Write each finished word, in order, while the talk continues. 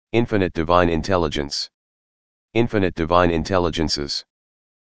Infinite divine intelligence. Infinite divine intelligences.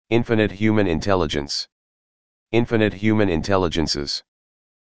 Infinite human intelligence. Infinite human intelligences.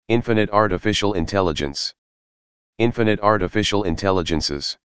 Infinite artificial intelligence. Infinite artificial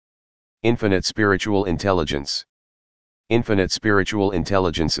intelligences. Infinite spiritual intelligence. Infinite spiritual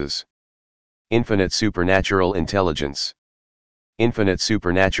intelligences. Infinite supernatural intelligence. Infinite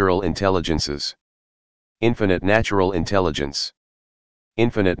supernatural intelligences. Infinite natural intelligence.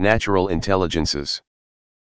 Infinite natural intelligences.